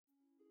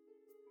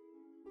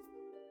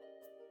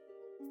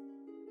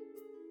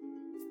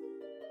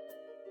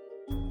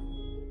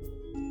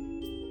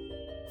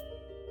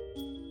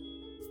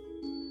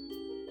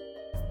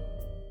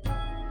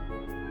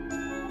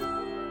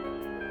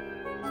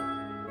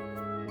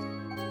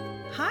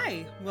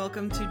Hi,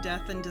 welcome to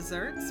Death and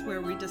Desserts,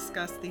 where we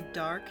discuss the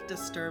dark,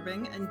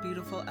 disturbing, and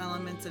beautiful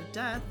elements of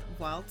death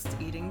whilst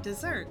eating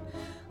dessert.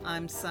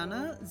 I'm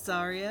Sana.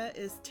 Zaria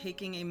is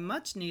taking a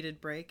much-needed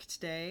break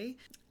today.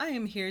 I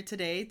am here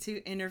today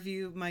to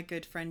interview my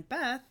good friend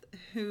Beth,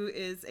 who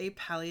is a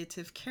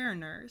palliative care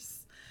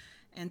nurse.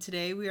 And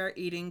today we are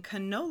eating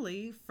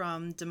cannoli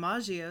from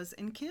DiMaggio's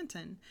in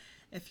Canton.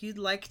 If you'd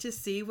like to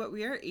see what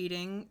we are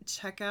eating,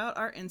 check out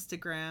our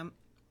Instagram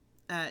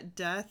at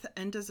Death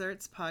and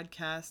Desserts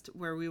Podcast,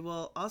 where we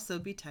will also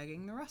be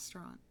tagging the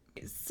restaurant.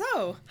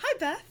 So, hi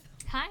Beth.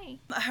 Hi.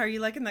 How are you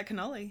liking that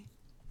cannoli?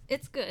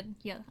 It's good.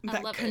 Yeah,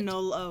 I love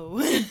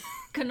cannolo. it.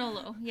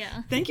 Cannolo,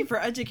 yeah. Thank you for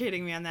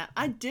educating me on that.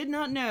 I did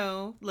not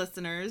know,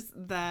 listeners,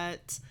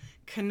 that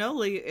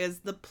cannoli is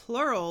the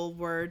plural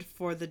word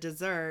for the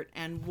dessert,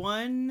 and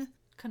one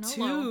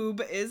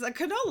tube is a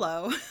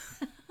cannolo.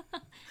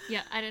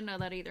 Yeah, I didn't know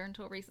that either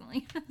until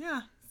recently.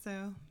 Yeah,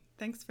 so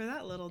thanks for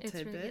that little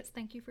tidbit. Really,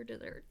 thank you for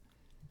dessert.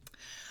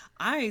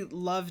 I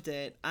loved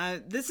it.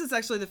 This is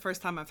actually the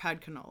first time I've had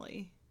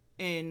cannoli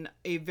in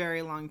a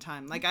very long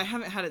time. Like, I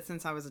haven't had it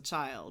since I was a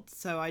child,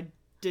 so I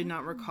did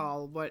not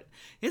recall what...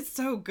 It's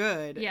so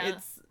good. Yeah.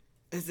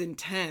 It's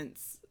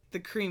intense. The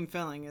cream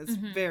filling is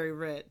very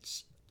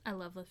rich. I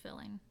love the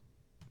filling.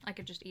 I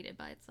could just eat it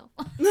by itself.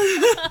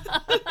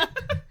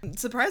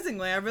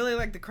 Surprisingly, I really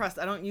like the crust.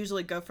 I don't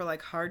usually go for,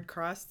 like, hard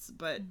crusts,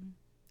 but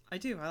I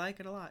do. I like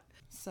it a lot.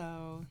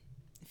 So...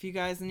 if you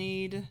guys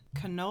need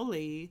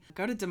cannoli,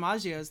 go to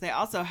DiMaggio's. They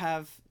also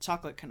have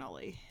chocolate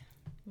cannoli.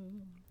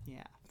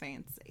 Yeah,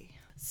 fancy.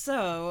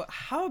 So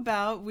how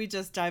about we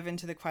just dive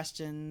into the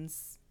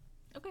questions?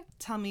 Okay.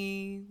 Tell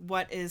me,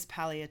 what is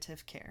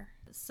palliative care?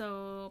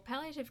 So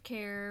palliative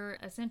care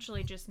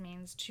essentially just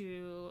means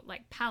to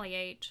like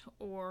palliate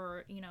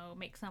or,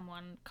 make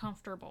someone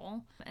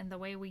comfortable. And the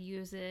way we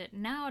use it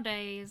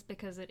nowadays,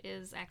 because it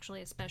is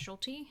actually a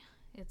specialty,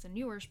 it's a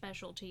newer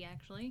specialty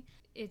actually,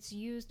 it's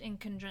used in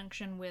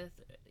conjunction with,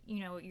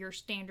 your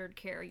standard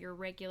care, your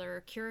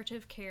regular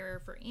curative care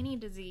for any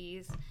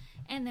disease.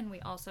 And then we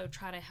also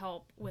try to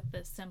help with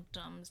the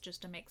symptoms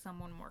just to make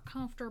someone more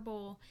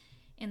comfortable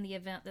in the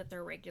event that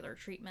their regular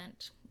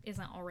treatment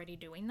isn't already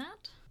doing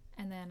that.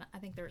 And then I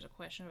think there's a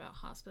question about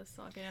hospice,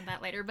 so I'll get into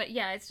that later. But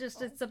yeah,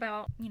 it's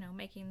about,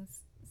 making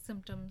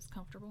symptoms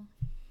comfortable.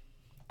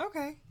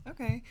 Okay.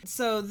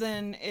 So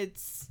then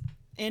it's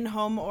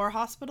in-home or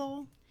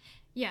hospital?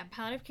 Yeah,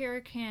 palliative care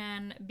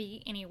can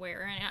be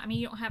anywhere. And I mean,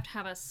 you don't have to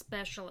have a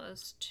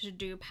specialist to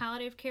do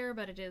palliative care,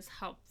 but it is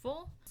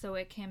helpful. So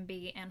it can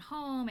be in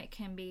home, it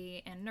can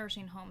be in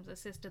nursing homes,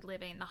 assisted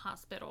living, the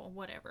hospital,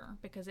 whatever.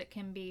 Because it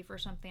can be for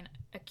something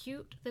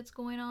acute that's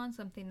going on,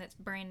 something that's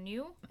brand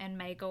new and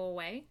may go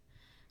away.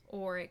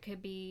 Or it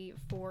could be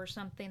for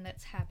something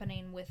that's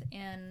happening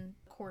within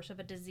the course of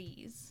a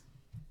disease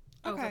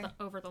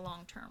over the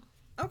long term.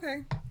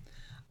 Okay.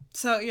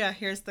 So, yeah,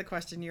 here's the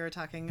question you were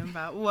talking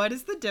about. What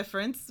is the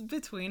difference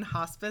between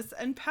hospice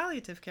and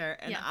palliative care?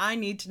 And I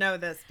need to know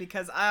this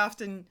because I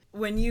often,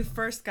 when you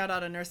first got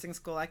out of nursing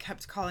school, I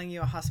kept calling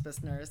you a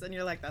hospice nurse. And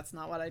you're like, that's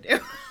not what I do.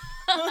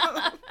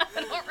 I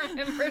don't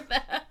remember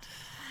that.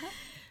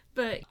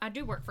 But I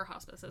do work for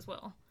hospice as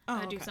well.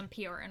 I do some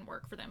PRN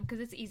work for them because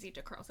it's easy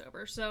to cross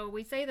over. So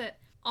we say that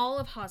all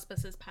of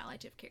hospice is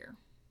palliative care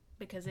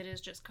because it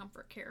is just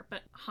comfort care.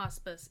 But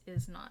hospice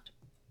is not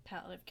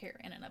palliative care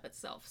in and of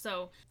itself.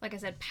 So, like I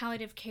said,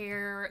 palliative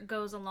care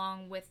goes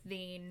along with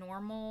the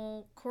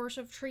normal course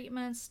of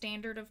treatment,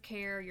 standard of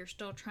care. You're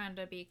still trying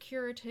to be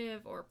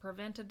curative or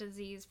prevent a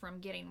disease from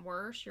getting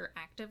worse. You're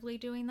actively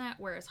doing that.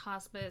 Whereas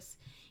hospice,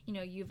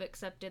 you've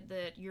accepted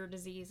that your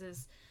disease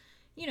is,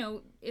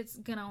 it's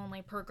going to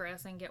only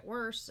progress and get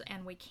worse,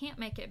 and we can't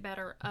make it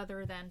better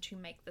other than to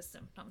make the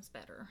symptoms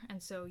better.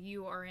 And so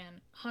you are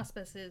in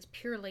hospice is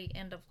purely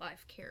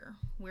end-of-life care.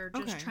 We're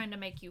just trying to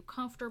make you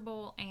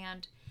comfortable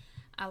and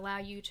allow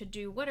you to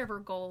do whatever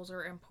goals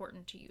are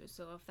important to you.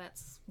 So if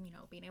that's,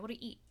 being able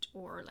to eat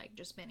or like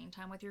just spending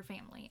time with your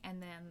family,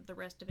 and then the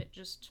rest of it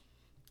just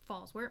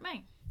falls where it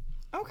may.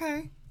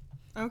 Okay.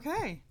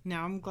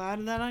 Now I'm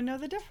glad that I know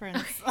the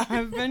difference.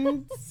 I've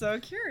been so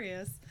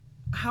curious.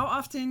 How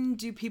often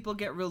do people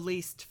get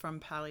released from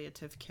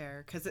palliative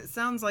care? Because it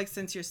sounds like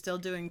since you're still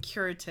doing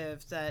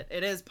curative that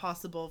it is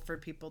possible for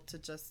people to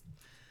just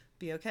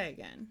be okay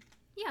again.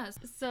 Yes.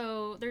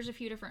 So there's a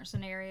few different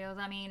scenarios.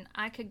 I mean,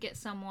 I could get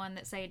someone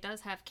that say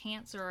does have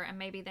cancer and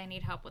maybe they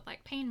need help with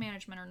like pain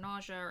management or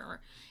nausea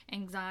or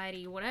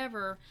anxiety,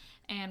 whatever,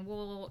 and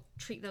we'll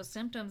treat those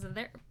symptoms and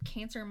their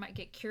cancer might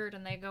get cured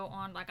and they go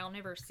on like I'll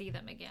never see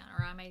them again,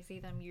 or I may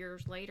see them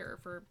years later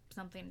for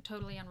something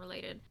totally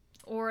unrelated.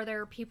 Or there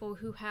are people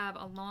who have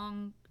a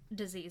long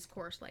disease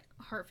course like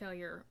heart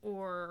failure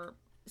or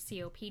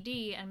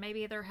COPD, and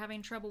maybe they're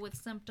having trouble with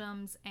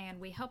symptoms and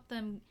we help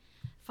them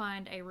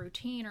find a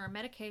routine or a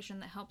medication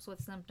that helps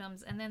with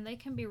symptoms, and then they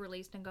can be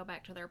released and go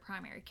back to their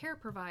primary care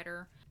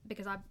provider,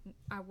 because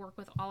I work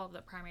with all of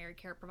the primary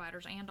care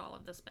providers and all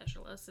of the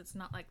specialists. It's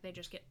not like they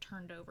just get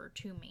turned over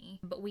to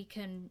me, but we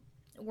can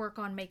work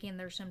on making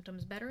their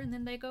symptoms better and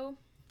then they go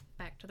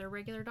back to their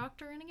regular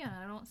doctor, and again,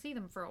 I don't see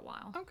them for a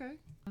while. Okay.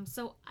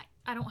 So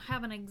I don't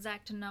have an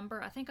exact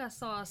number. I think I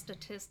saw a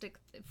statistic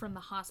from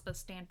the hospice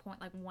standpoint,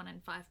 like 1 in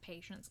 5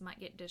 patients might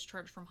get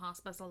discharged from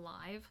hospice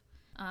alive.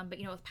 But,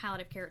 with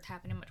palliative care, it's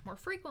happening much more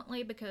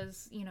frequently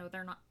because,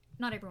 they're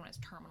not everyone is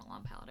terminal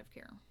on palliative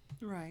care.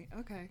 Right,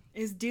 okay.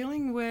 Is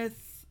dealing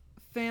with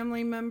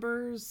family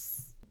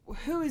members,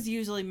 who is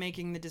usually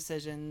making the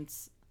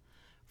decisions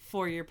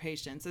for your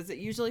patients? Is it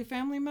usually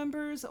family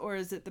members, or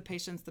is it the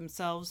patients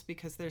themselves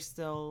because they're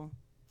still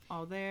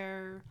all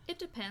there? It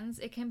depends.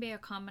 It can be a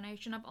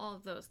combination of all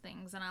of those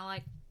things, and I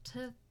like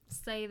to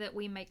say that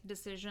we make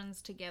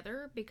decisions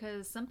together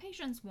because some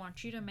patients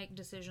want you to make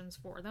decisions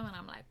for them, and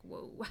I'm like,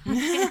 whoa,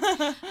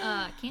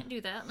 can't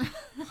do that.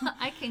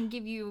 I can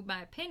give you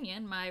my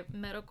opinion, my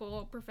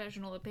medical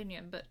professional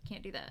opinion, but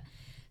can't do that.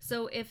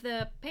 So if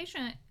the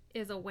patient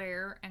is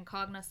aware and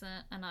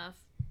cognizant enough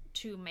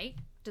to make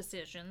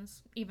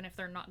decisions, even if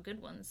they're not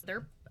good ones,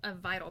 they're a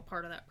vital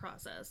part of that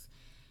process,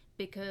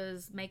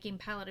 because making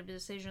palliative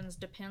decisions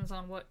depends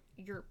on what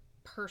your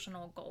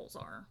personal goals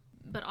are.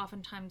 But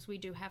oftentimes we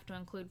do have to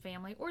include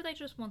family, or they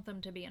just want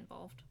them to be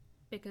involved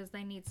because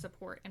they need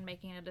support in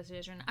making a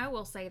decision. I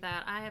will say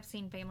that I have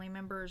seen family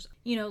members,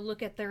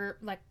 look at their,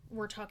 like,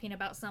 we're talking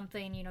about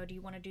something, do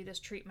you want to do this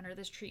treatment or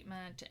this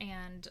treatment?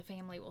 And a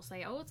family will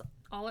say, oh, it's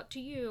all up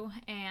to you.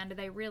 And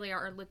they really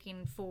are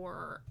looking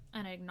for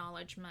an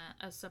acknowledgement,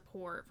 a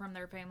support from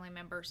their family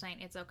member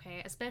saying it's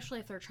okay, especially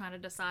if they're trying to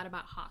decide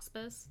about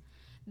hospice.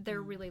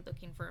 They're really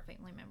looking for a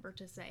family member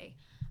to say,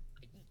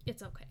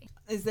 it's okay.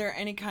 Is there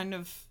any kind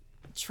of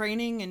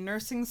training in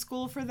nursing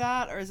school for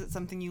that, or is it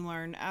something you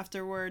learn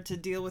afterward to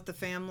deal with the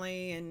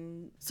family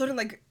and sort of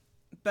like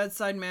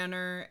bedside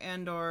manner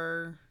and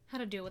or how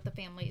to deal with the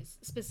families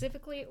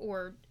specifically,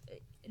 or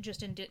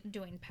just in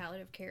doing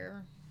palliative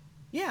care?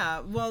 Yeah,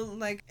 well,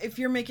 like if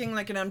you're making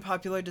like an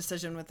unpopular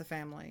decision with the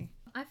family.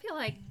 I feel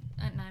like,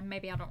 and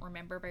maybe I don't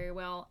remember very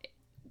well,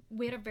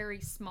 we had a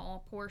very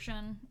small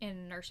portion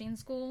in nursing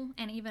school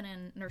and even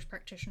in nurse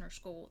practitioner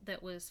school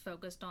that was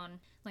focused on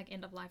like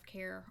end-of-life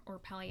care or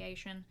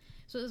palliation.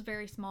 So it was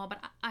very small, but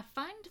I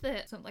find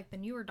that like the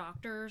newer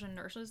doctors and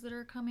nurses that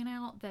are coming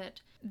out, that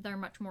they're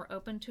much more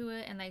open to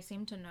it and they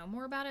seem to know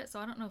more about it.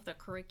 So I don't know if the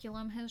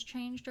curriculum has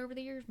changed over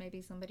the years.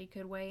 Maybe somebody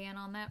could weigh in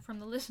on that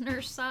from the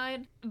listener's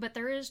side. But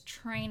there is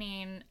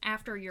training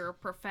after you're a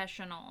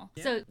professional.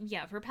 Yeah. So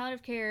yeah, for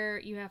palliative care,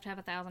 you have to have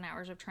 1,000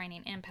 hours of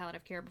training in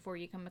palliative care before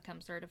you can become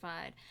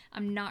certified.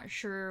 I'm not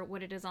sure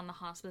what it is on the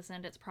hospice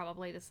end. It's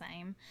probably the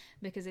same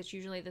because it's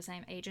usually the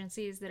same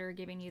agencies that are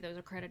giving you those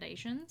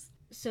accreditations.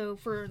 So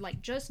for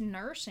like just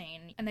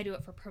nursing, and they do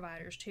it for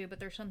providers too, but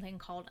there's something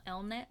called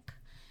ELNEC,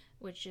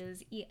 which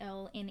is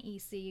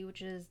ELNEC,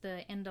 which is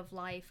the end of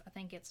life. I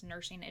think it's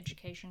Nursing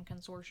Education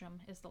Consortium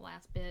is the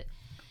last bit.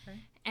 Okay.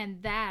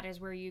 And that is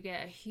where you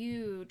get a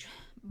huge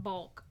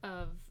bulk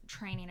of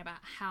training about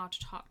how to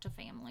talk to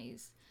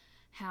families,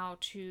 how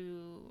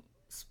to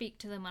speak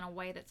to them in a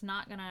way that's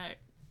not going to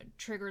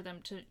trigger them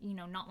to,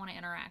 not want to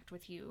interact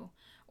with you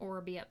or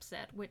be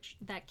upset, which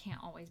that can't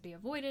always be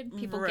avoided.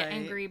 People get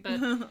angry, but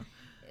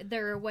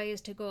there are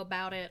ways to go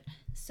about it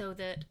so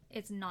that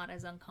it's not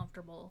as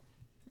uncomfortable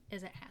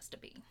as it has to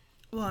be.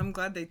 Well, I'm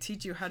glad they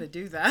teach you how to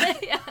do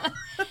that. Yeah.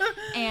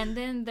 And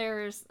then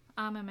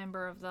I'm a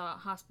member of the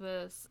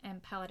Hospice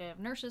and Palliative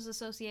Nurses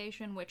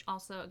Association, which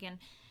also, again,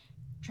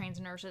 trains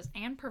nurses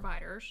and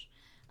providers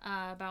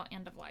about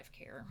end-of-life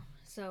care.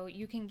 So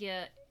you can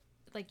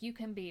you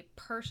can be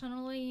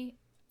personally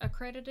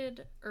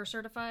accredited or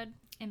certified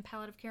in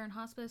palliative care and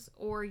hospice,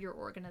 or your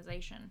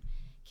organization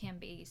can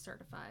be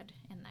certified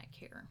in that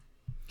care.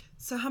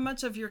 So how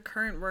much of your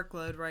current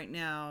workload right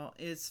now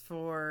is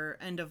for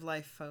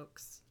end-of-life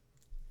folks?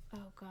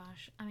 Oh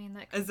gosh, I mean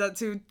is that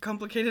too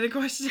complicated a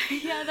question?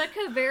 Yeah, that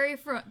could vary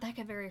from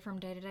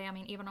day to day. I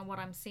mean, even on what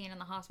I'm seeing in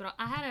the hospital,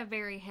 I had a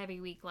very heavy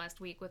week last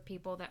week with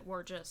people that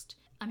were just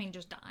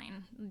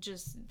dying.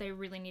 They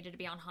really needed to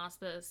be on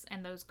hospice,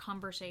 and those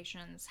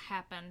conversations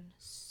happen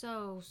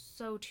so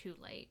too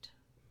late,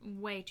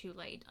 way too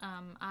late.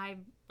 I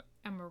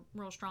am a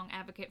real strong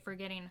advocate for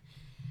getting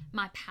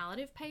my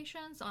palliative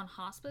patients on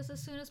hospice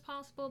as soon as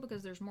possible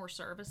because there's more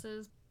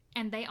services,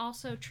 and they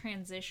also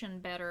transition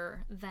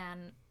better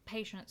than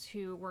patients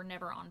who were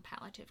never on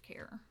palliative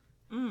care.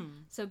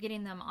 So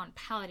getting them on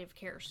palliative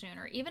care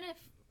sooner, even if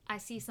I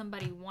see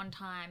somebody one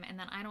time and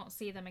then I don't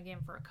see them again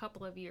for a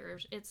couple of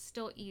years, it's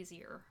still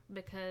easier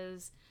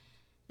because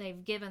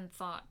they've given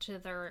thought to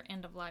their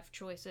end-of-life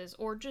choices,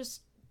 or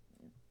just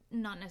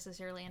not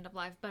necessarily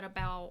end-of-life, but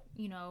about,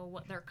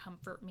 what their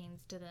comfort means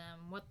to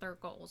them, what their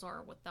goals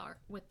are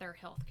with their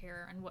health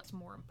care, and what's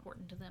more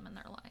important to them in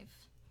their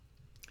life.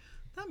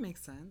 That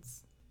makes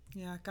sense.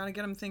 Yeah, gotta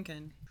get them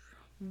thinking.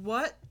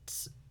 What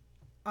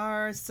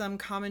are some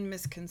common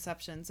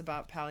misconceptions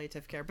about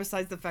palliative care,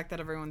 besides the fact that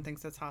everyone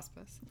thinks it's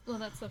hospice? Well,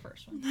 that's the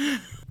first one.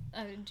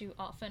 I do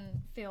often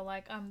feel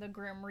like I'm the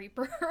Grim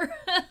Reaper.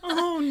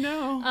 Oh,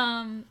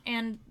 no.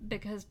 And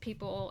because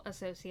people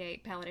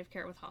associate palliative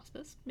care with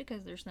hospice,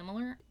 because they're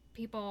similar.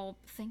 people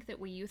think that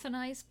we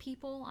euthanize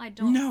people. I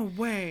don't. No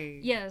way.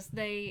 Yes,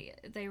 they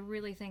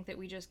really think that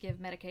we just give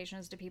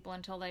medications to people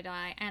until they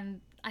die.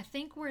 And I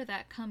think where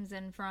that comes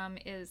in from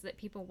is that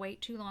people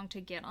wait too long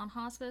to get on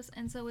hospice.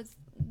 And so it's,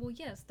 well,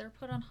 yes, they're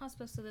put on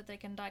hospice so that they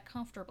can die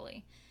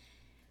comfortably.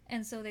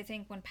 And so they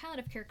think when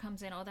palliative care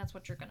comes in, oh, that's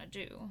what you're going to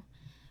do.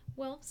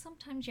 Well,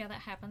 sometimes, yeah,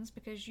 that happens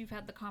because you've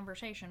had the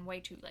conversation way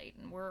too late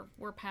and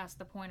we're past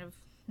the point of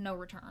no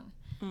return.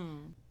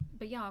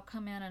 But yeah, I'll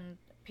come in and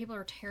people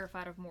are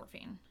terrified of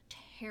morphine.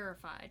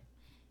 Terrified.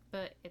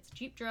 But it's a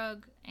cheap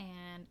drug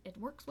and it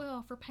works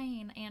well for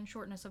pain and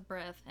shortness of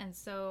breath. And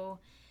so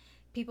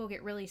people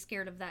get really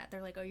scared of that.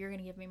 They're like, oh, you're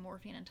going to give me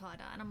morphine until I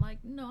die. And I'm like,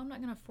 no, I'm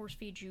not going to force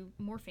feed you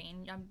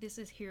morphine. This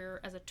is here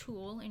as a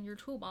tool in your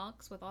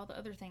toolbox with all the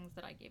other things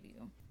that I give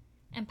you.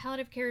 And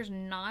palliative care is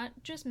not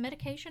just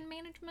medication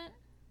management.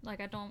 Like,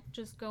 I don't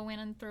just go in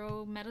and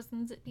throw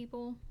medicines at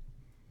people.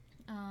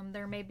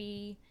 There may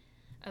be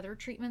other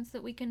treatments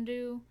that we can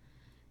do.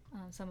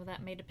 Some of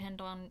that may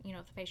depend on,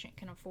 if the patient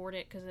can afford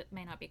it, because it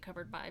may not be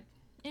covered by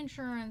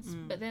insurance.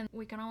 But then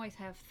we can always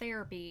have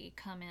therapy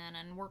come in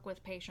and work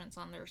with patients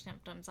on their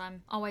symptoms.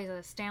 I'm always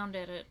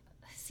astounded at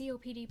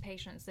COPD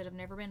patients that have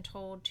never been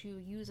told to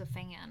use a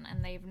fan,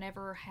 and they've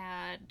never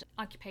had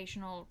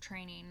occupational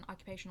training,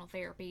 occupational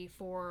therapy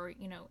for,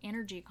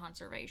 energy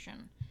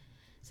conservation,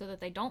 so that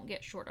they don't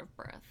get short of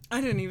breath.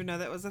 I didn't even know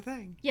that was a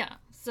thing. Yeah.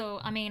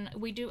 So,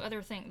 we do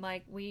other things,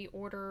 like we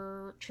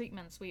order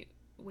treatments, we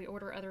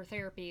order other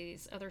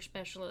therapies, other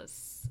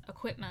specialists,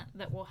 equipment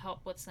that will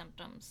help with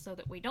symptoms so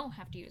that we don't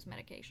have to use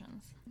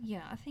medications.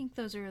 Yeah, I think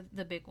those are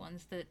the big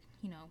ones that,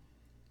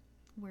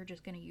 we're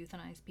just going to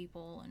euthanize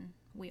people and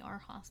we are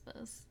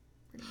hospice,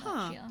 pretty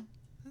much, yeah.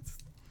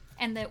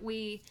 And that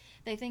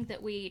they think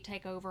that we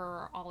take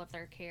over all of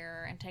their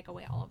care and take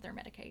away all of their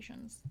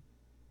medications.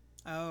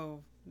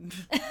 Oh.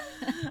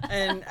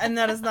 and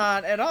that is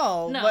not at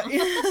all. No.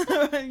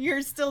 But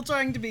you're still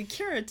trying to be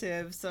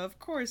curative, so of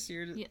course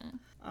you're... Yeah.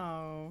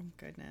 Oh,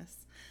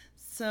 goodness.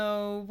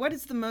 So, what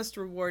is the most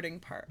rewarding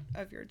part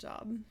of your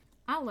job?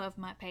 I love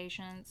my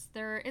patients.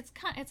 It's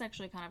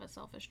actually kind of a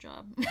selfish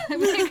job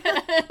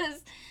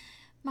because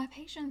my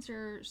patients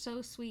are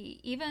so sweet.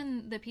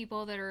 Even the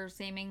people that are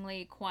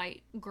seemingly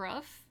quite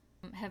gruff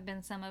have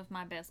been some of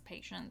my best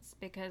patients,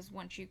 because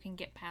once you can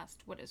get past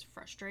what is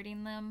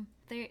frustrating them,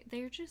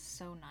 they're just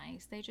so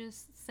nice. They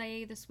just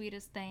say the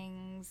sweetest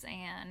things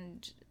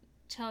and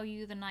tell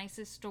you the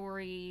nicest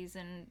stories,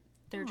 and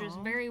they're just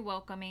very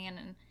welcoming.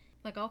 And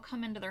like, I'll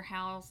come into their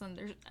house and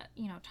there's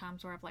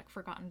times where I've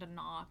forgotten to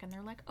knock, and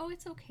they're like, oh,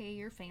 it's okay,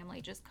 your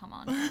family, just come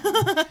on in.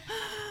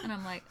 And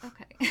I'm like,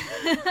 okay.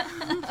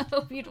 I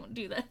hope you don't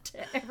do that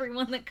to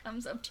everyone that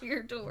comes up to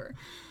your door.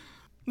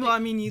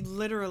 Well, you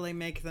literally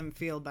make them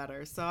feel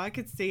better, so I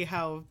could see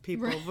how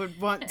people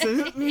would want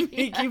to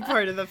make you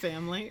part of the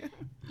family.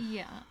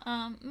 Yeah,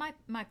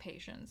 my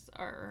patients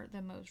are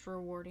the most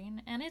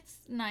rewarding, and it's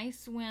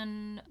nice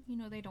when,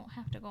 they don't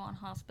have to go on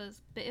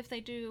hospice, but if they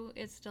do,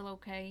 it's still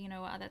okay.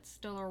 That's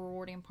still a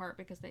rewarding part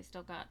because they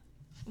still got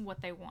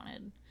what they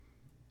wanted.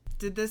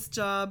 Did this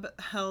job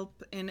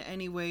help in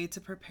any way to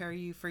prepare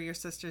you for your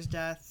sister's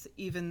death,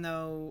 even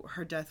though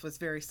her death was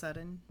very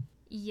sudden?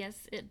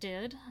 Yes, it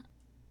did.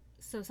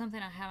 So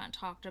something I haven't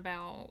talked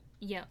about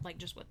yet,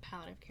 just with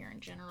palliative care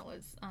in general,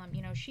 is,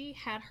 she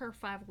had her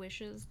 5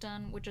 wishes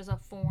done, which is a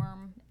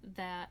form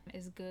that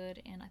is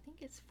good in, I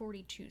think it's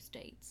 42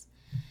 states.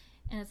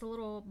 And it's a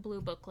little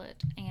blue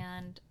booklet,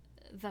 and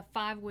the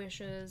 5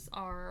 wishes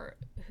are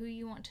who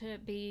you want to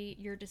be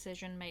your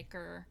decision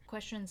maker,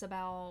 questions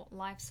about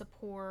life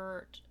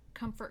support,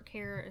 comfort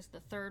care is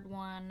the 3rd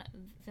one.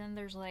 Then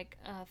there's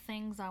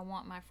things I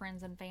want my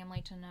friends and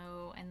family to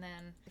know, and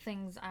then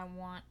things I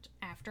want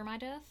after my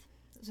death.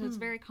 So it's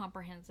very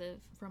comprehensive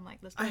from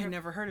the start. I had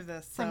never heard of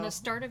this. From the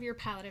start of your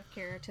palliative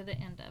care to the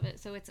end of it.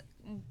 So it's,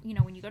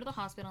 when you go to the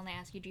hospital and they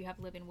ask you, do you have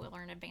a living will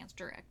or an advance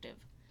directive?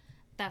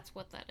 That's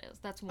what that is.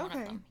 That's one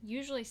of them.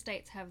 Usually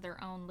states have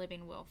their own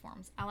living will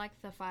forms. I like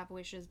the 5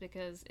 wishes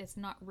because it's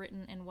not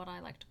written in what I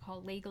like to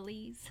call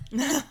legalese.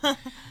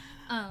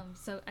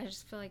 So I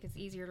just feel like it's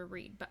easier to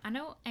read. But I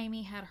know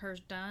Amy had hers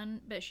done,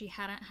 but she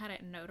hadn't had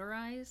it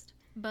notarized.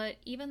 But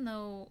even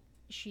though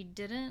she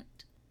didn't,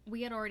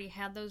 we had already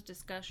had those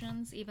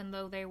discussions, even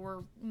though they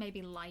were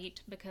maybe light,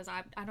 because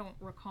I don't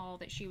recall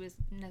that she was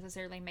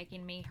necessarily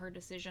making me her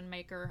decision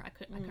maker. I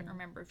couldn't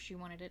remember if she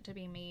wanted it to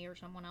be me or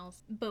someone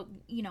else. But,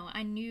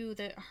 I knew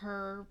that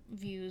her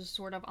views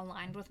sort of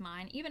aligned with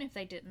mine. Even if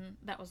they didn't,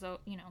 that was,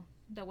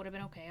 that would have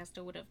been okay. I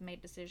still would have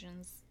made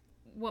decisions.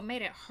 What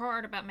made it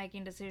hard about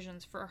making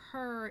decisions for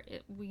her,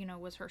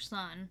 was her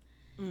son.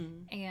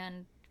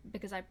 And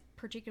because I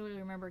particularly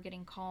remember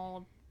getting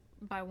called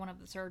by one of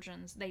the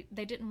surgeons,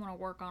 they didn't want to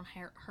work on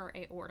her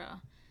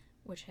aorta,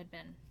 which had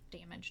been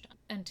damaged,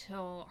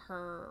 until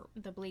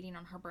the bleeding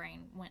on her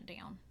brain went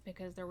down,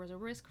 because there was a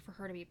risk for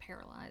her to be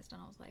paralyzed. And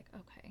I was like,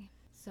 okay,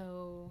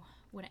 so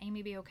would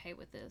Amy be okay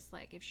with this?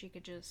 If she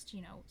could just,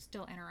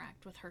 still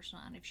interact with her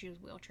son if she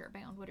was wheelchair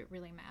bound, would it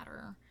really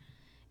matter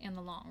in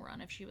the long run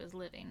if she was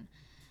living?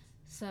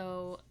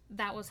 So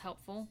that was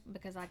helpful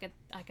because I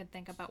could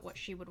think about what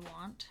she would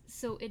want.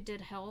 So it did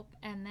help,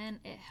 and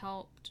then it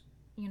helped,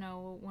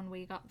 when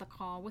we got the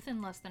call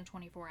within less than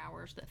 24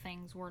 hours that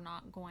things were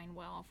not going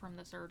well from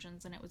the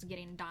surgeons and it was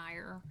getting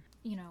dire.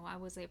 I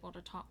was able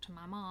to talk to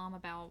my mom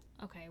about,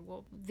 okay,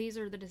 well, these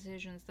are the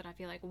decisions that I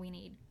feel like we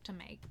need to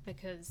make,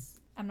 because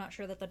I'm not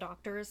sure that the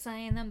doctor is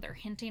saying them, they're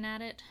hinting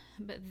at it,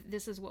 but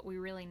this is what we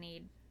really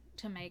need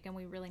to make, and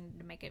we really need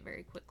to make it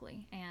very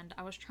quickly. And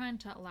I was trying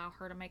to allow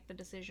her to make the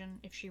decision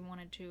if she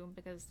wanted to,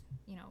 because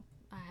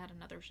I had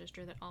another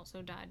sister that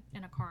also died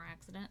in a car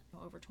accident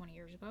over 20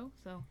 years ago,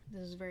 so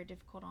this is very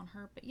difficult on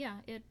her. But yeah,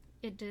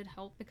 it did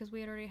help because we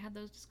had already had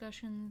those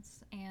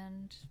discussions,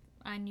 and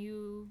I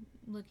knew,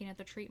 looking at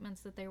the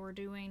treatments that they were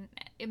doing,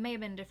 it may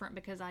have been different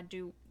because I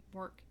do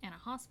work in a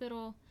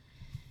hospital,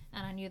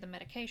 and I knew the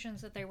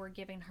medications that they were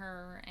giving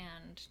her,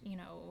 and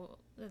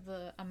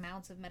the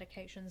amounts of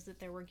medications that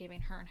they were giving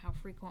her and how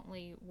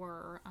frequently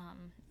were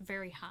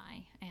very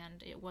high,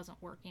 and it wasn't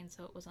working,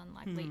 so it was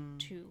unlikely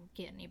to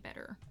get any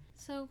better.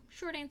 So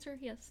short answer,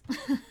 yes.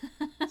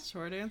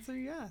 Short answer,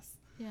 yes.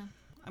 Yeah.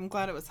 I'm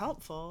glad it was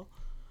helpful.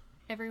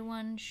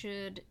 Everyone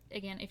should,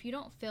 again, if you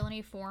don't fill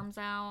any forms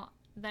out,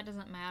 that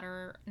doesn't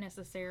matter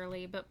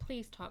necessarily, but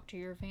please talk to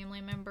your family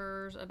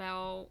members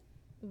about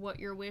what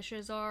your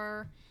wishes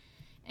are.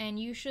 And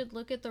you should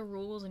look at the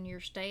rules in your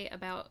state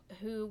about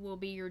who will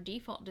be your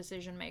default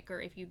decision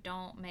maker if you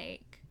don't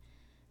make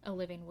a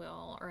living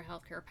will or a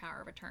healthcare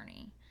power of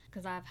attorney.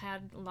 Because I've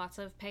had lots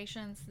of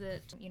patients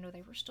that,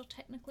 they were still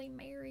technically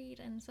married,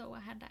 and so I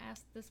had to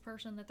ask this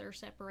person that they're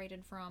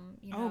separated from,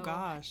 Oh,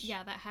 gosh.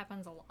 Yeah, that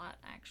happens a lot,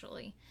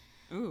 actually.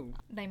 Ooh.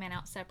 They may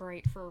not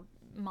separate for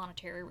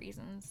monetary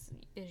reasons,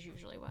 is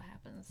usually what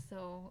happens.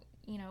 So,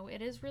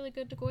 it is really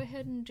good to go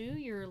ahead and do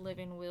your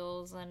living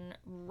wills and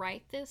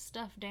write this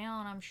stuff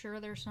down. I'm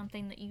sure there's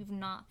something that you've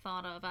not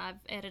thought of. I've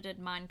edited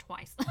mine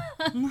twice.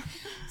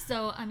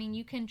 So,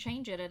 you can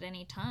change it at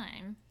any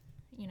time.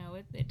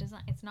 It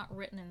doesn't, it's not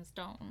written in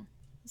stone.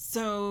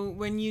 So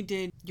when you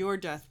did your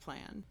death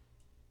plan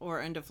or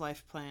end of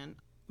life plan,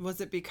 was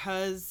it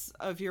because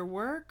of your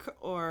work,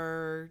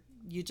 or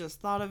you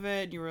just thought of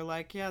it and you were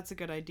like, yeah, it's a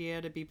good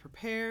idea to be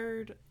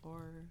prepared,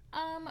 or?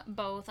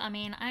 Both.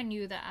 I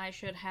knew that I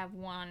should have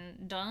one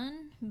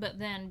done, but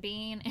then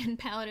being in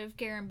palliative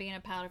care and being a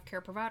palliative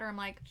care provider, I'm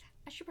like,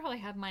 I should probably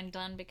have mine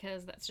done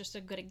because that's just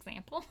a good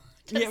example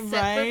to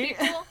set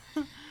for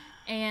people.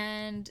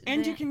 And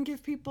you can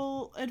give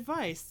people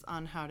advice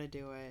on how to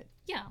do it.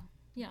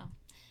 Yeah.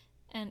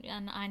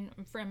 And I'm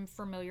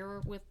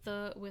familiar with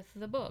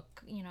the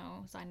book,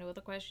 so I know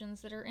the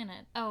questions that are in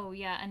it. Oh,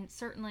 yeah, and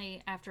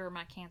certainly after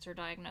my cancer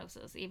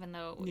diagnosis, even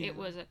though it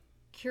was a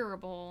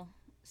curable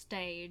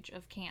stage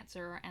of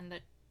cancer, and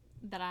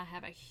that I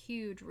have a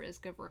huge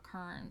risk of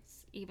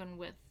recurrence, even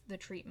with the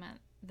treatment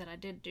that I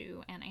did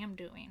do and am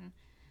doing,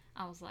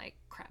 I was like,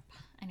 crap,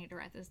 I need to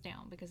write this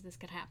down because this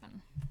could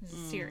happen. This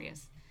is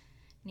serious.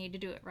 Need to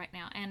do it right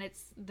now. And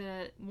it's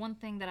the one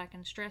thing that I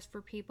can stress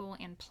for people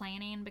in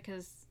planning,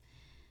 because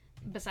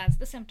besides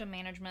the symptom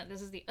management,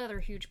 this is the other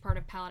huge part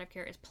of palliative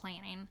care, is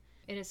planning.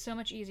 It is so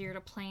much easier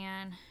to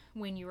plan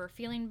when you are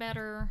feeling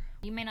better.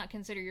 You may not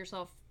consider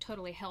yourself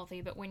totally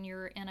healthy, but when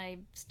you're in a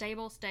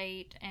stable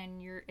state and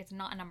it's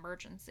not an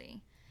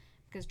emergency.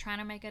 Because trying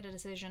to make a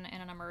decision in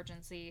an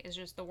emergency is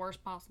just the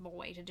worst possible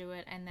way to do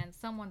it, and then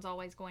someone's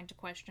always going to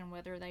question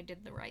whether they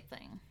did the right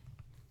thing.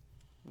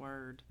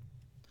 Word.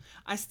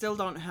 I still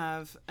don't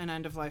have an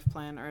end-of-life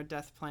plan or a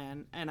death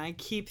plan, and I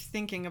keep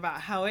thinking about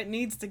how it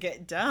needs to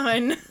get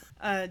done.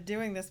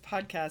 Doing this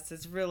podcast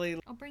is really...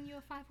 I'll bring you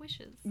a 5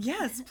 wishes.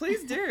 Yes,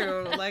 please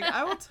do.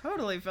 I will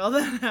totally fill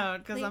that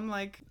out, because I'm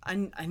like,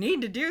 I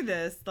need to do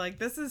this.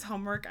 This is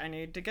homework I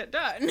need to get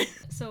done.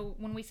 So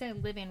when we say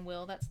living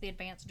will, that's the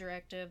advanced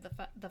directive,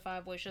 the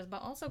 5 wishes,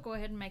 but also go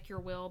ahead and make your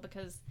will,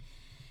 because...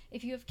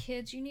 if you have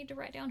kids, you need to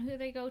write down who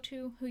they go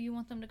to, who you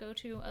want them to go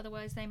to.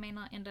 Otherwise, they may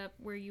not end up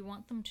where you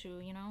want them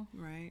to,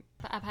 Right.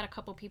 I've had a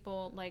couple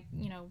people,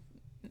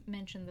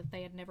 mention that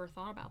they had never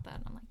thought about that.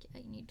 And I'm like,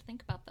 yeah, you need to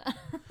think about that.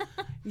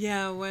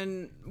 Yeah,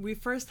 when we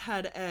first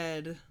had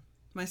Ed,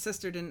 my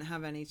sister didn't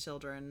have any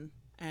children.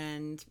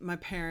 And my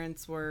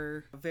parents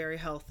were very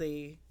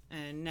healthy.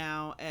 And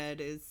now Ed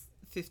is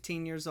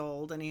 15 years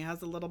old and he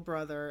has a little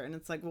brother. And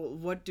it's like, well,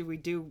 what do we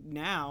do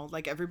now?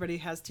 Everybody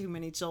has too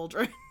many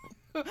children.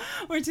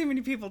 Or too many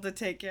people to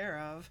take care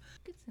of.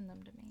 You could send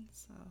them to me.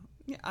 So,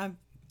 yeah,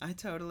 I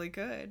totally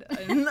could.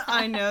 And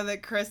I know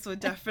that Chris would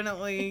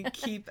definitely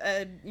keep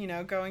Ed,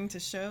 going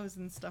to shows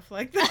and stuff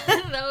like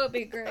that. That would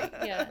be great.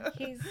 Yeah,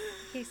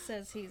 he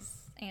says he's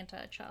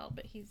anti-child,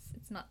 but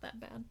it's not that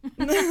bad.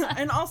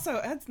 And also,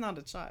 Ed's not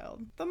a child.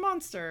 The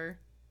monster,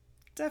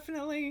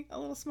 definitely a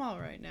little small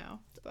right now.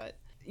 But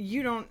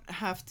you don't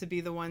have to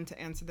be the one to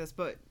answer this,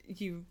 but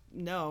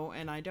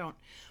and I don't.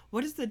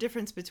 What is the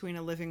difference between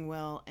a living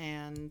will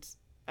and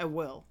a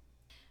will?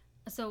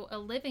 So a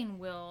living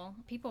will,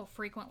 people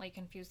frequently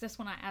confuse this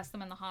when I ask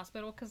them in the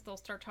hospital, because they'll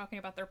start talking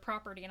about their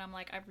property and I'm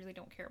like, I really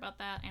don't care about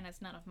that, and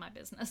it's none of my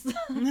business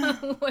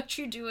what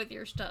you do with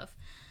your stuff.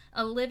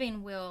 A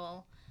living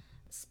will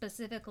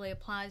specifically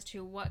applies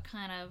to what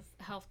kind of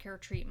healthcare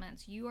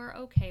treatments you are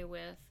okay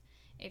with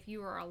if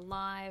you are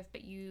alive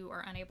but you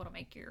are unable to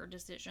make your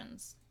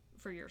decisions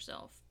for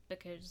yourself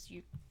because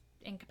you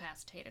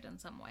incapacitated in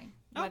some way,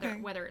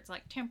 whether it's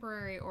like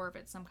temporary or if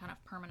it's some kind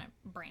of permanent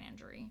brain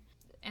injury.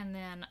 And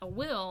then a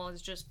will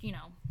is just,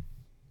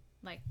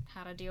 like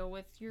how to deal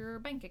with your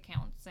bank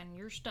accounts and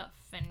your stuff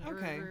and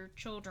your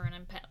children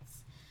and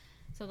pets.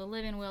 So the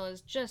living will is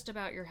just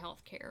about your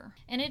health care.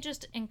 And it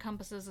just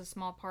encompasses a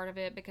small part of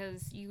it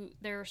because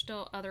there are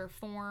still other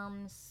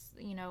forms.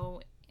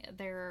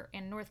 There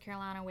in North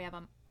Carolina we have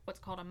what's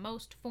called a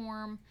most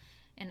form.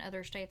 In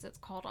other states it's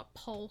called a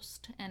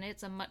pulsed, and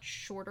it's a much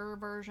shorter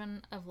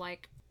version of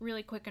like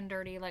really quick and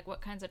dirty, like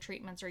what kinds of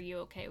treatments are you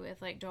okay with?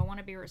 Like, do I want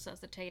to be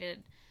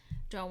resuscitated?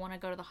 Do I want to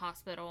go to the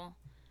hospital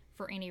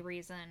for any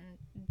reason?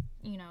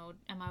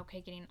 Am I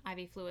okay getting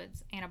IV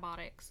fluids,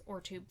 antibiotics,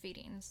 or tube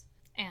feedings?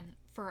 And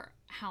for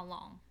how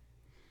long?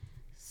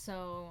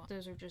 So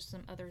those are just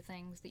some other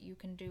things that you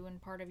can do in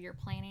part of your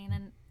planning,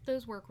 and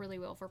those work really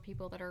well for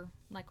people that are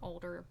like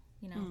older,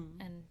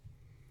 and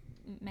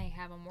may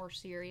have a more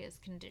serious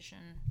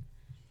condition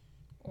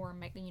or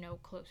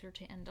closer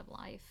to end of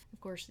life.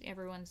 Of course,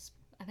 everyone's,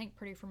 I think,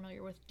 pretty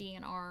familiar with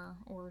DNR,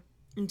 or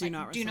do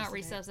not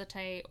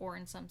resuscitate, or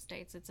in some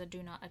states it's a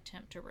do not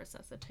attempt to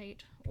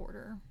resuscitate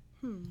order.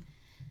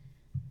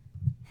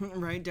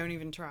 Right, don't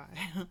even try.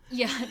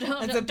 Yeah,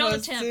 don't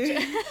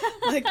attempt.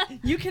 Like,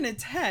 you can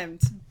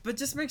attempt, but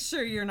just make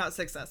sure you're not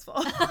successful.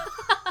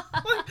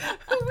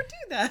 Who would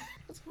do that?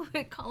 That's what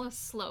we call a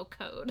slow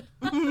code.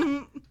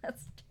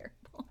 That's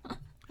terrible.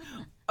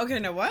 Okay,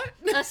 now what?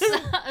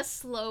 A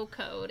slow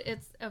code.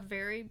 It's a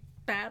very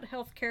bad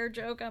healthcare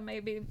joke. I may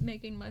be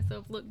making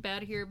myself look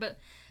bad here, but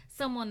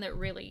someone that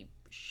really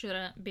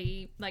shouldn't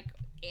be, like,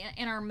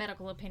 in our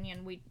medical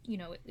opinion,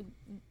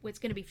 it's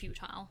going to be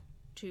futile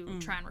to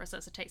try and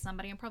resuscitate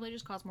somebody and probably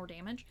just cause more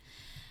damage.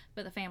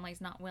 But the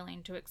family's not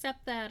willing to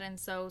accept that, and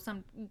so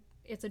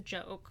it's a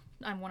joke.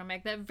 I want to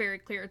make that very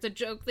clear. It's a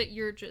joke that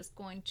you're just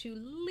going to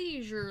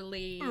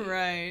leisurely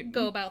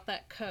go about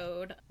that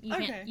code.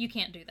 You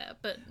can't do that,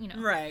 but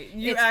Right.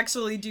 You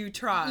actually do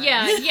try.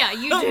 Yeah,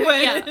 you do.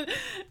 Yeah. But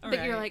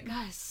Right. You're like,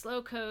 guys,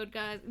 slow code,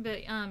 guys.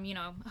 But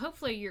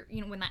hopefully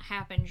when that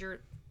happens,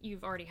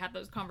 you've already had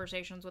those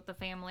conversations with the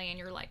family, and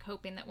you're like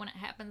hoping that when it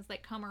happens, they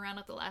come around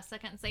at the last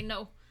second and say,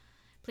 no,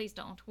 please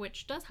don't,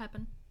 which does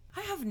happen.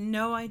 I have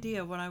no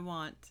idea what I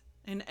want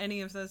in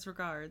any of those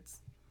regards.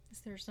 Is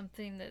there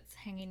something that's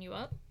hanging you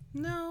up?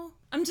 No.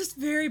 I'm just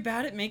very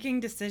bad at making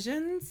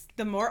decisions.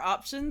 The more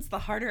options, the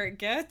harder it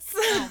gets.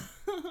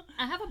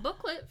 I have a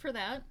booklet for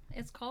that.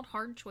 It's called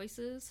Hard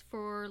Choices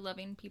for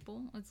Loving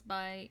People. It's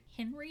by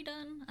Henry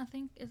Dunn, I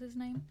think is his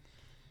name.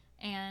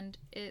 And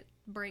it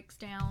breaks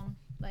down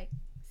like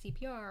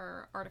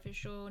CPR,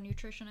 artificial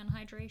nutrition and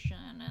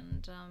hydration,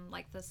 and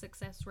like the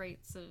success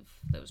rates of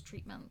those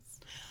treatments.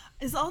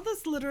 Is all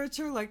this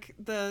literature, like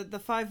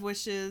the 5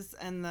 Wishes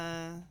and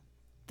the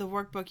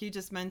workbook you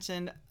just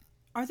mentioned,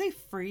 are they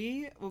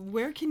free?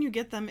 Where can you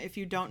get them if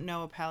you don't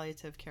know a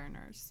palliative care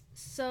nurse?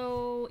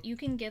 So you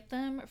can get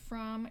them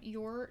from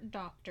your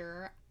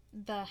doctor.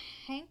 The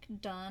Hank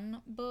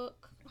Dunn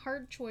book,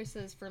 Hard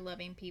Choices for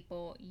Loving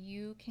People,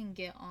 you can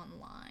get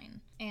online.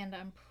 And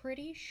I'm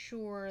pretty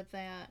sure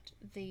that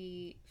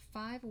the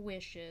 5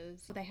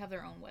 Wishes, they have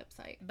their own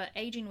website. But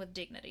Aging with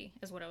Dignity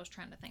is what I was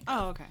trying to think of.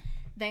 Oh, okay.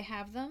 They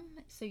have them,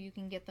 so you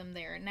can get them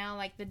there. Now,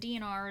 like the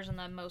DNRs and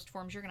the most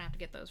forms, you're going to have to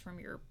get those from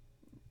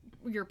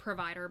your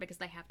provider because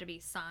they have to be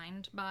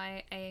signed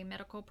by a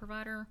medical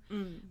provider,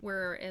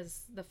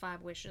 whereas the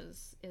 5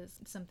 Wishes is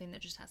something that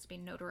just has to be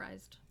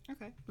notarized.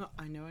 Okay. Well,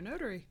 I know a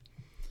notary.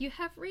 You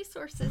have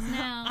resources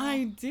now.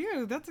 I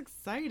do. That's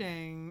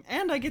exciting.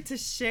 And I get to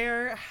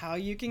share how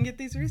you can get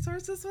these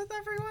resources with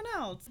everyone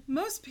else.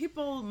 Most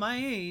people my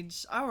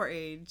age, our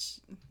age,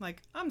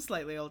 like I'm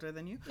slightly older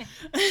than you,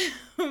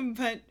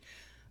 but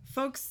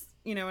folks,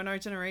 in our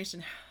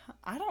generation,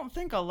 I don't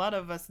think a lot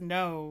of us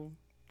know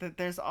that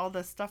there's all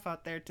this stuff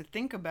out there to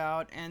think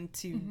about and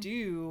to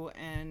do,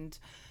 and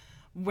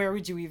where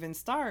would you even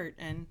start?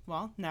 And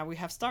well, now we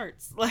have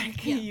starts.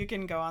 Like you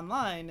can go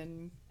online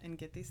and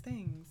get these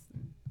things.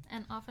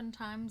 And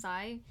oftentimes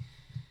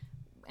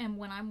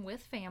when I'm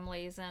with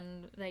families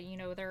and they,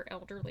 their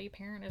elderly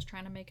parent is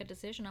trying to make a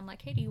decision, I'm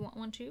like, hey, do you want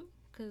one too?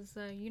 Because,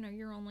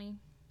 you're only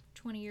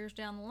 20 years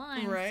down the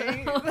line.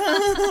 Right.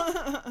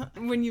 So.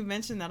 When you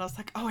mentioned that, I was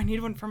like, oh, I need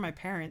one for my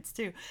parents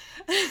too.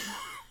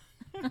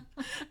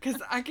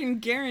 Because I can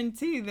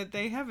guarantee that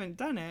they haven't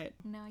done it.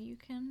 Now you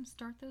can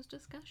start those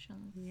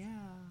discussions. Yeah.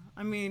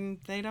 I mean,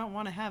 they don't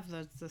want to have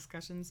those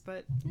discussions,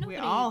 but we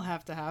all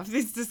have to have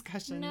these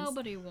discussions.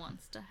 Nobody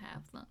wants to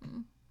have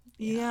them.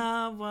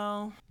 Yeah,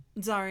 well,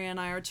 Zaria and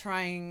I are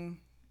trying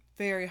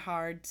very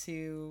hard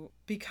to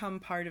become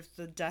part of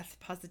the death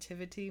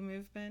positivity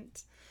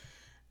movement.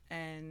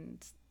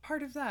 And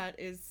part of that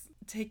is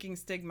taking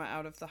stigma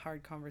out of the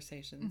hard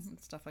conversations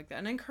and stuff like that,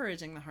 and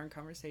encouraging the hard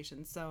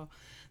conversations. So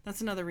that's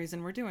another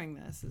reason we're doing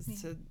this,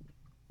 is to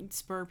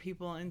spur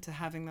people into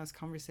having those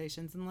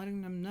conversations and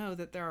letting them know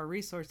that there are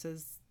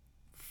resources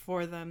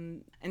for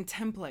them and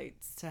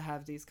templates to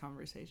have these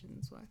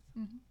conversations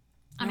with.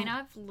 I mean,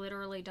 I've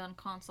literally done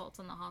consults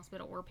in the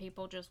hospital where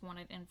people just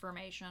wanted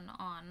information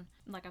on,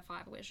 like, a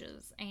 5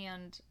 wishes.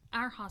 And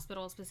our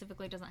hospital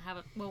specifically doesn't have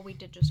a... Well, we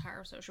did just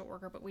hire a social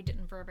worker, but we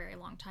didn't for a very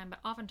long time. But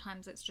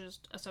oftentimes it's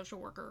just a social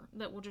worker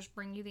that will just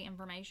bring you the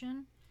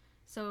information.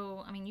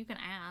 So, I mean, you can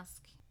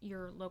ask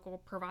your local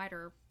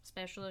provider,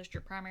 specialist,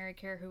 your primary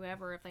care,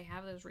 whoever, if they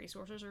have those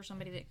resources, or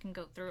somebody that can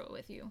go through it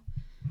with you.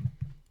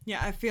 Yeah,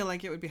 I feel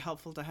like it would be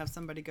helpful to have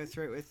somebody go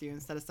through it with you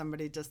instead of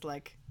somebody just,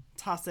 like,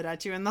 toss it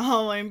at you in the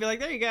hallway and be like,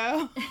 there you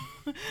go.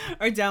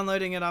 Or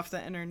downloading it off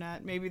the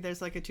internet. Maybe there's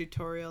like a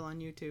tutorial on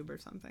YouTube or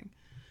something.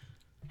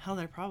 Hell,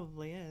 there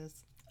probably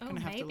is. Oh,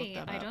 maybe.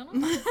 I don't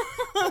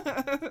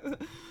know.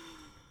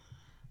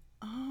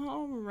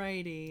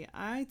 Alrighty.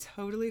 I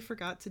totally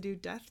forgot to do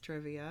death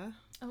trivia.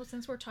 Oh,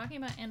 since we're talking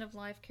about end of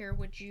life care,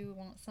 would you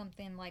want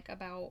something like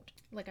about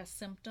like a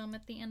symptom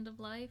at the end of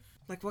life?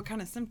 Like what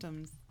kind of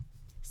symptoms?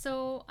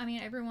 So, I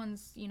mean,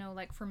 everyone's, you know,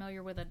 like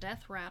familiar with a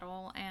death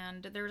rattle,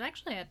 and there's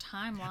actually a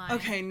timeline.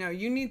 Okay, no,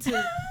 you need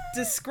to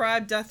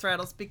describe death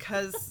rattles,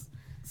 because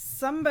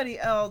somebody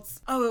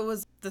else, it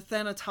was the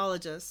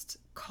thanatologist,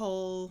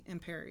 Cole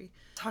Imperi,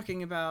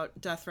 talking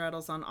about death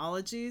rattles on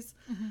ologies,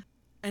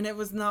 and it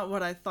was not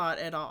what I thought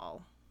at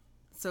all.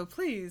 So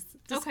please,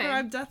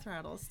 describe death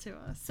rattles to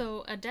us.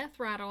 So a death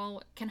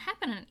rattle can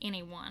happen in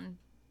anyone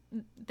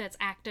that's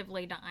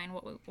actively dying,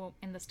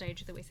 in the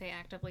stage that we say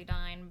actively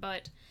dying,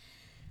 but...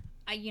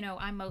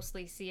 I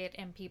mostly see it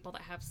in people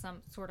that have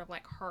some sort of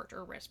like heart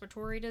or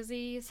respiratory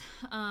disease,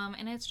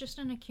 and it's just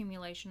an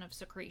accumulation of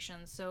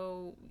secretions.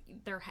 So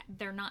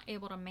they're not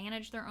able to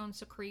manage their own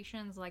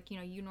secretions, like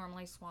you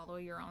normally swallow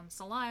your own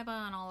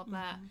saliva and all of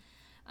that,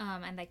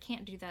 and they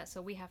can't do that.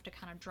 So we have to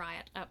kind of dry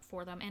it up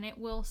for them, and it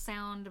will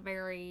sound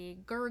very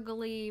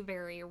gurgly,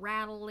 very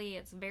rattly.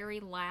 It's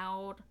very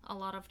loud a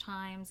lot of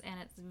times, and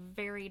it's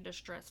very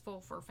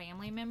distressful for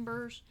family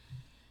members.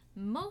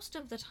 Most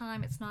of the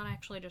time, it's not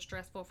actually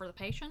distressful for the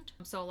patient.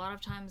 So a lot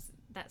of times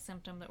that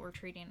symptom that we're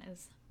treating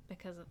is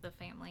because of the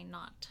family,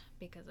 not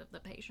because of the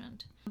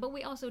patient. But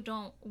we also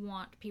don't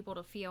want people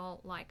to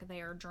feel like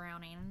they are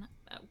drowning,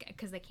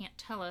 because they can't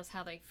tell us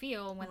how they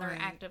feel when they're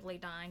actively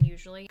dying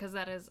usually, because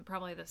that is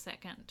probably the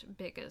second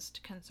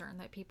biggest concern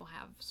that people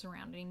have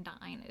surrounding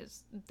dying,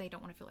 is they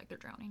don't want to feel like they're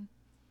drowning.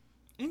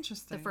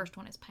 Interesting. The first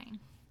one is pain.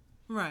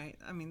 Right.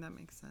 I mean, that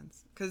makes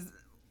sense, because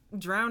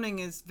drowning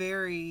is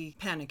very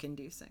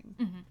panic-inducing.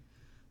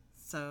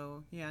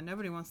 So, yeah,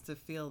 nobody wants to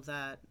feel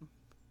that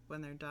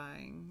when they're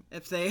dying,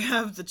 if they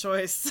have the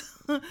choice.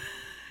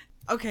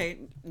 Okay,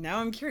 now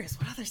I'm curious.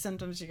 What other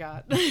symptoms you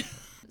got?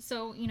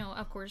 So,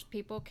 of course,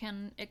 people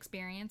can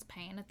experience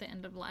pain at the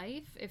end of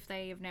life if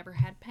they've never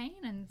had pain,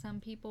 and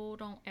some people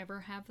don't ever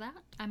have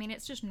that. I mean,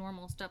 it's just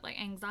normal stuff like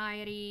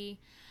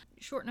anxiety,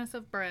 shortness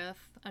of breath,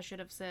 I should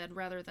have said,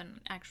 rather than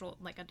actual,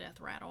 like a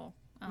death rattle.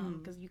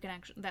 Because you can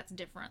actually, that's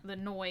different. The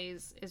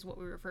noise is what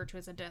we refer to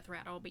as a death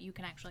rattle, but you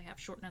can actually have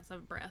shortness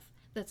of breath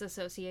that's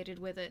associated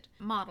with it.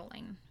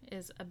 Mottling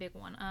is a big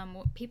one.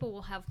 People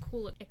will have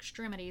cool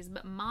extremities,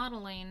 but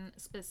mottling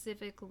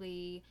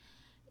specifically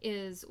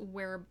is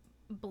where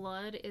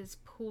blood is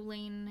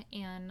pooling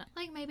in,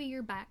 like maybe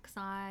your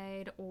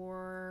backside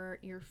or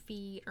your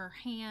feet or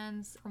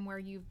hands from where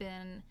you've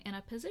been in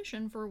a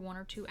position for 1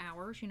 or 2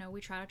 hours.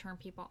 We try to turn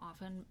people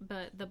often,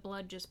 but the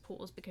blood just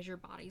pools because your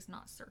body's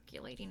not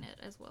circulating it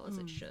as well as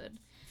it should.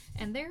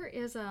 And there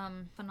is a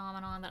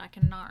phenomenon that I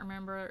cannot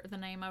remember the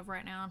name of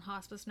right now, and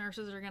hospice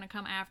nurses are going to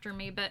come after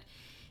me, but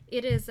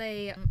it is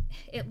it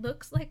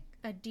looks like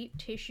a deep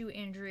tissue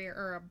injury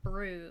or a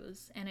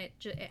bruise, and it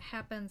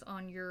happens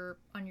on your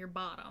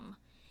bottom,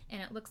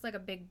 and it looks like a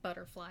big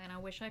butterfly, and I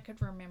wish I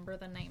could remember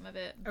the name of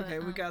it. But, okay,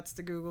 we got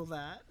to Google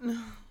that.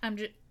 I'm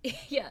just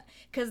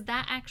because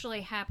that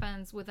actually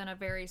happens within a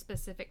very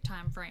specific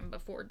time frame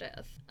before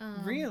death.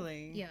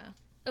 Really? Yeah.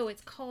 Oh,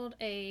 it's called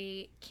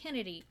a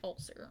Kennedy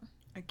ulcer.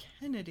 A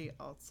Kennedy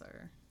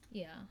ulcer.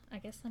 Yeah, I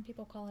guess some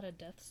people call it a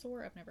death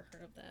sore. I've never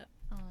heard of that.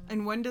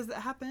 And when does it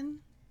happen?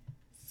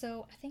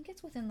 So I think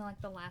it's within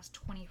like the last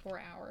 24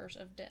 hours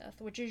of death,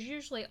 which is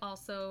usually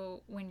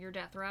also when your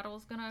death rattle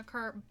is going to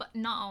occur, but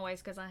not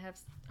always, because I have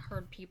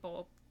heard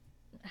people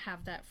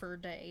have that for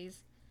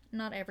days.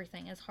 Not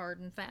everything is hard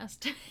and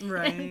fast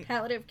in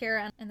palliative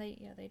care, and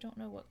they don't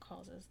know what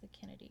causes the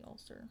Kennedy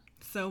ulcer.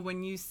 So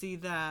when you see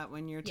that,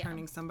 when you're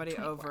turning somebody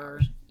over,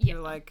 hours.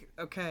 You're like,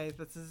 okay,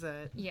 this is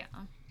it. Yeah.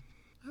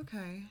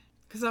 Okay.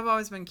 Because I've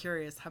always been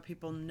curious how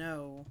people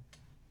know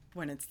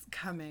when it's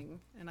coming,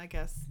 and I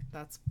guess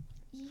that's...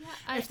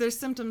 Yeah, if there's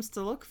symptoms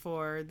to look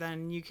for,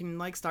 then you can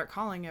like start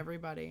calling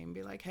everybody and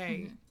be like,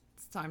 hey,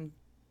 it's time.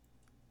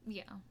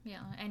 Yeah.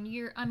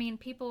 And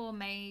people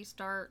may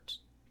start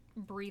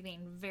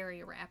breathing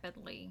very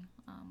rapidly,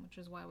 which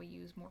is why we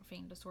use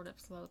morphine to sort of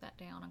slow that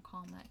down and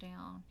calm that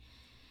down.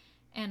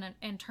 And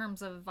in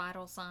terms of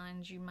vital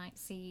signs, you might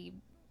see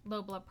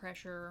low blood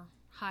pressure,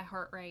 high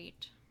heart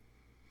rate,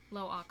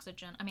 low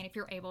oxygen. I mean, if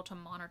you're able to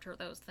monitor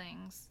those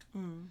things,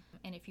 and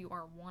if you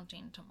are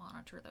wanting to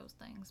monitor those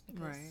things,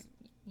 because,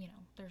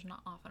 there's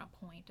not often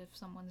a point if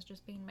someone's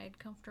just being made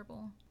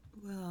comfortable.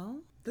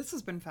 Well, this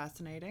has been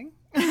fascinating.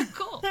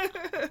 Cool. I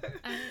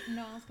didn't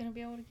know I was going to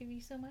be able to give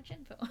you so much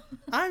info.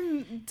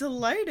 I'm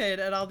delighted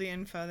at all the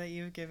info that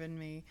you've given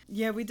me.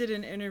 Yeah, we did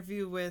an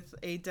interview with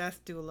a death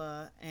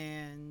doula,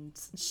 and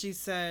she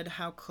said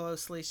how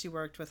closely she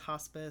worked with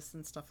hospice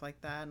and stuff like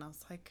that. And I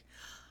was like,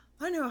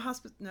 I know a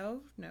hospice.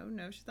 No,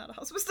 she's not a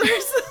hospice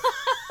nurse.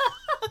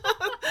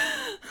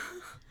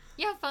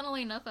 Yeah,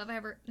 funnily enough, I've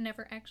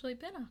never actually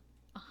been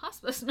a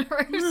hospice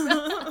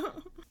nurse.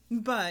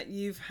 But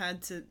you've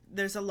had to,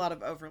 there's a lot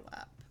of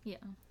overlap. Yeah.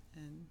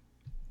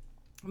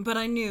 But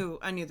I knew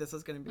this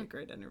was going to be a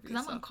great interview.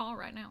 Because I'm on call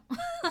right now.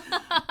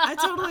 I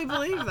totally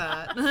believe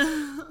that.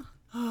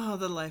 Oh,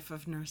 the life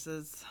of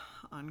nurses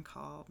on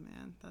call,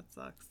 man. That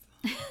sucks.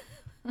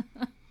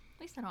 At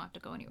least I don't have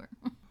to go anywhere.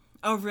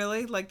 Oh,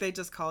 really? Like they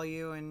just call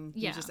you and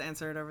you just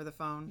answer it over the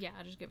phone? Yeah,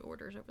 I just give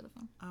orders over the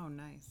phone. Oh,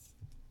 nice.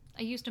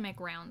 I used to make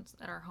rounds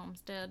at our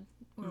homestead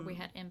where we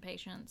had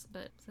inpatients,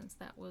 but since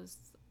that was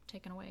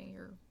taken away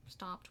or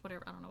stopped,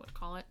 whatever, I don't know what to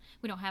call it.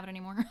 We don't have it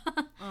anymore.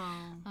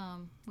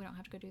 We don't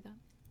have to go do that.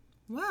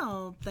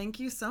 Well, thank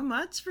you so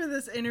much for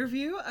this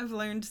interview. I've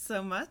learned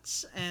so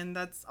much, and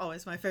that's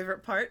always my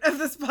favorite part of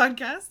this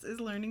podcast is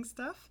learning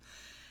stuff.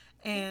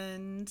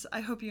 And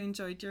I hope you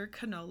enjoyed your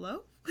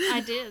cannolo.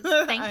 I did.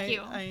 Thank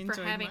you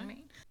for having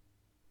me.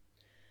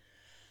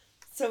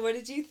 So what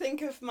did you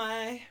think of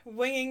my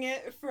winging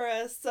it for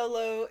a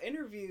solo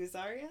interview,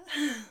 Zaria?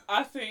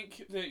 I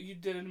think that you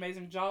did an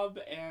amazing job,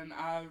 and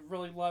I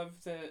really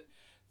loved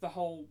the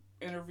whole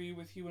interview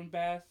with you and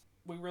Beth.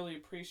 We really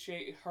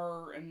appreciate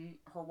her and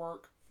her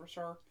work, for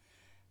sure.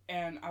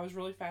 And I was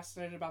really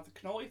fascinated about the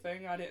cannoli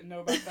thing. I didn't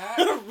know about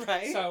that.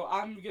 Right. So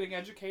I'm getting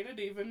educated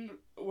even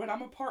when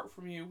I'm apart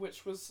from you,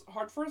 which was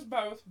hard for us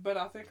both, but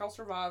I think I'll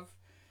survive.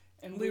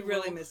 And we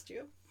really missed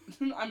you.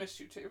 I missed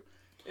you too.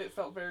 It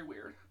felt very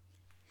weird.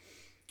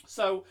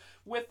 So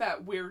with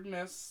that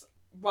weirdness,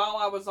 while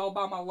I was all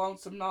by my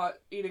lonesome not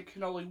eating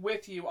cannoli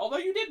with you, although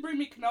you did bring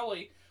me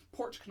cannoli,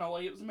 porch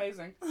cannoli, it was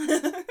amazing.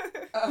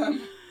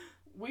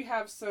 We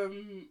have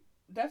some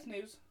death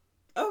news.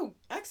 Oh,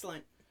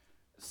 excellent.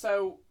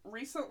 So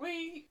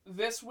recently,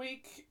 this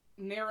week,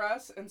 near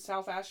us in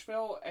South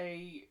Asheville,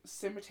 a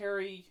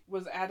cemetery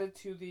was added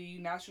to the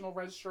National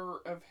Register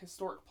of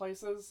Historic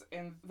Places,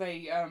 and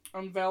they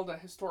unveiled a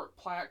historic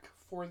plaque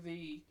for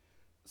the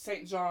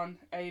St. John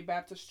A.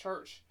 Baptist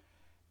Church.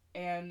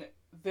 And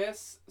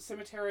this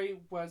cemetery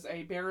was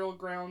a burial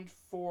ground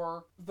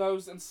for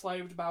those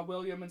enslaved by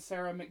William and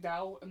Sarah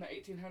McDowell in the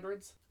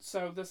 1800s.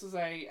 So this is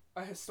a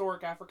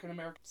historic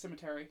African-American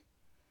cemetery.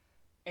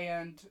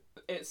 And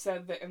it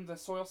said that in the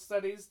soil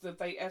studies that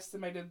they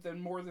estimated that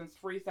more than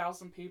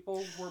 3,000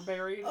 people were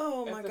buried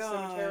at the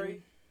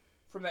cemetery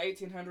from the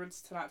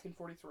 1800s to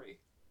 1943.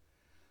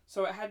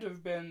 So it had to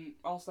have been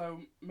also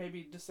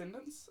maybe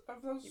descendants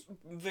of those.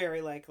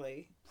 Very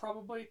likely.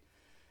 Probably.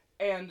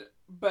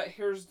 But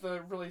here's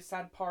the really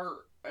sad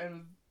part,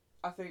 and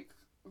I think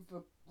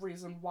the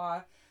reason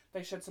why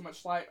they shed so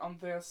much light on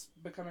this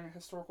becoming a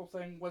historical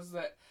thing was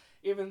that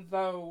even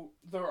though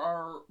there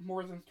are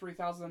more than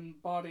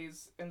 3,000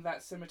 bodies in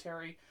that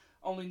cemetery,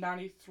 only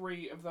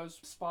 93 of those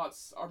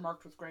spots are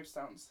marked with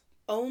gravestones.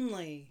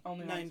 Only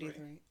 93.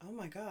 Oh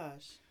my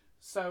gosh.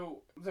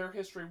 So their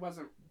history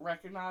wasn't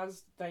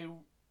recognized. They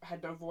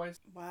had no voice.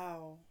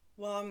 Wow.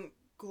 Well, I'm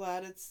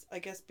glad it's, I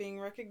guess, being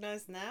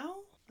recognized now.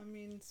 I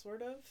mean,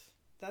 sort of.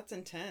 That's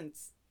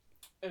intense.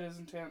 It is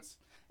intense.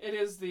 It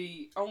is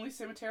the only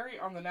cemetery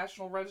on the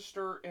National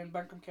Register in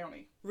Buncombe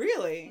County.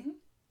 Really? Mm-hmm.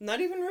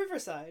 Not even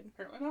Riverside?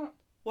 Apparently not.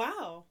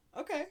 Wow.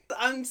 Okay.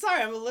 I'm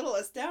sorry, I'm a little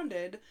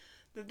astounded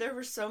that there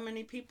were so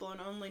many people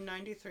and only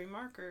 93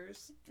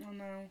 markers. Oh,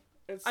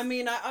 no. I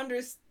mean, I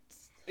understand.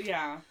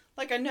 Yeah.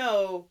 Like, I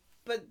know,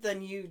 but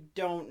then you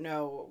don't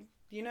know,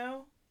 you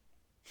know?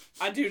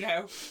 I do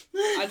know.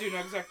 I do know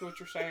exactly what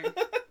you're saying.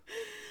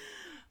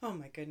 Oh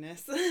my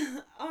goodness.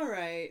 All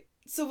right.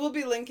 So we'll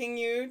be linking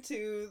you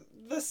to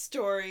the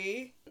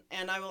story,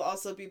 and I will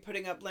also be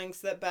putting up links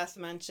that Beth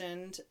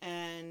mentioned,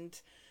 and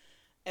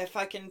if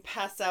I can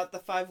pass out the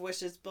 5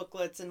 wishes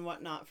booklets and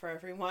whatnot for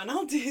everyone,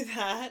 I'll do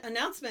that.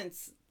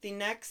 Announcements. The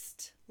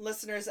next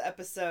listeners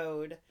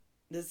episode.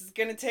 This is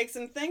going to take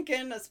some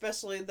thinking,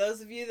 especially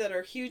those of you that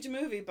are huge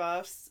movie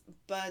buffs,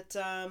 but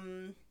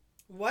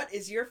what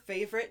is your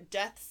favorite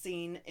death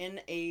scene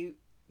in a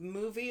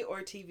movie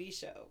or TV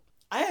show?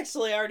 I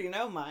actually already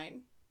know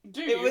mine.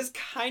 Do you? It was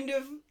kind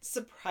of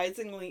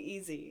surprisingly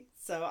easy.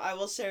 So I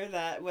will share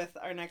that with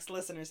our next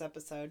listeners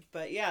episode.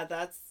 But yeah,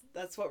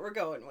 that's what we're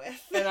going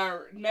with. And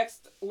our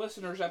next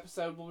listeners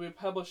episode will be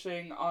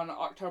publishing on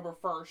October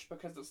 1st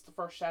because it's the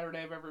first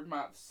Saturday of every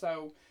month.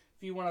 So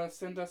if you want to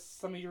send us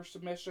some of your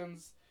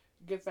submissions,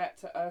 get that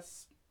to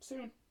us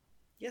soon.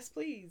 Yes,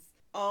 please.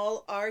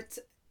 All art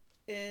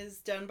is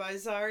done by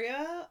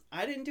Zaria.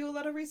 I didn't do a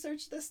lot of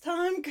research this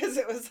time because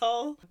it was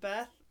all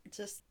Beth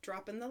just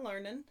dropping the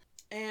learning.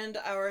 And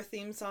our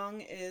theme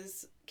song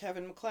is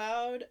Kevin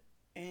MacLeod.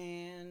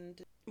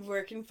 And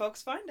where can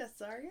folks find us,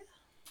 Zaria?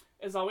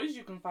 As always,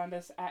 you can find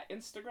us at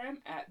Instagram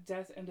at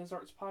Death and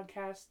Desserts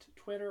Podcast,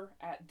 Twitter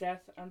at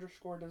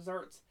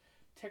Death_Desserts,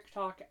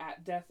 TikTok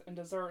at Death and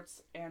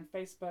Desserts, and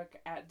Facebook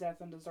at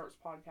Death and Desserts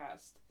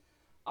Podcast.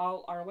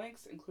 All our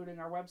links, including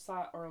our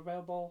website, are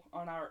available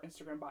on our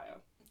Instagram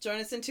bio. Join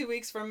us in 2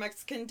 weeks for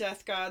Mexican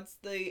death gods,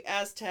 the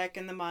Aztec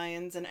and the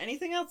Mayans, and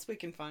anything else we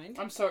can find.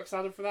 I'm so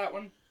excited for that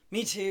one.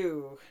 Me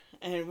too.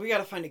 And we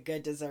gotta find a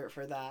good dessert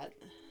for that.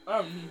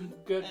 Oh,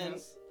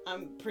 goodness.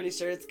 And I'm pretty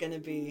sure it's gonna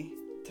be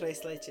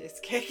tres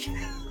leches cake.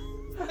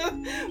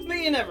 But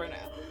you never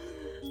know.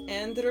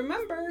 And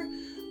remember,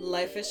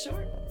 life is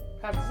short.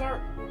 Have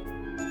dessert.